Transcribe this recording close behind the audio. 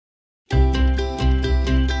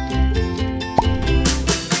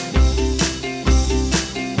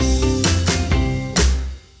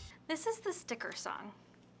sticker song.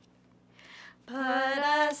 Put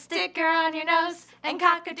a sticker on your nose and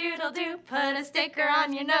cock-a-doodle-doo. Put a sticker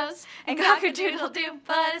on your nose and cock-a-doodle-doo.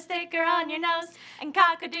 Put a sticker on your nose and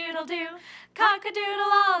cock-a-doodle-doo.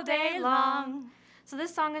 Cock-a-doodle all day long. So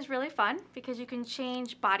this song is really fun because you can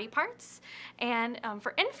change body parts, and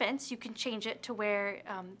for infants you can change it to where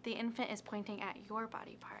the infant is pointing at your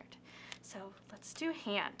body part. So let's do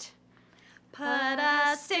hand. Put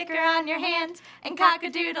a sticker on your hand and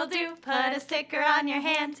cock-a-doodle-doo. Put a sticker on your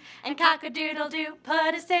hand and cock-a-doodle-doo.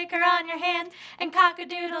 Put a sticker on your hand and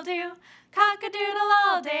cock-a-doodle-doo. Cock-a-doodle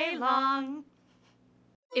all day long.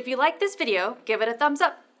 If you like this video, give it a thumbs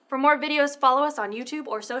up. For more videos, follow us on YouTube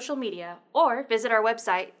or social media, or visit our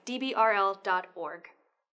website, dbrl.org.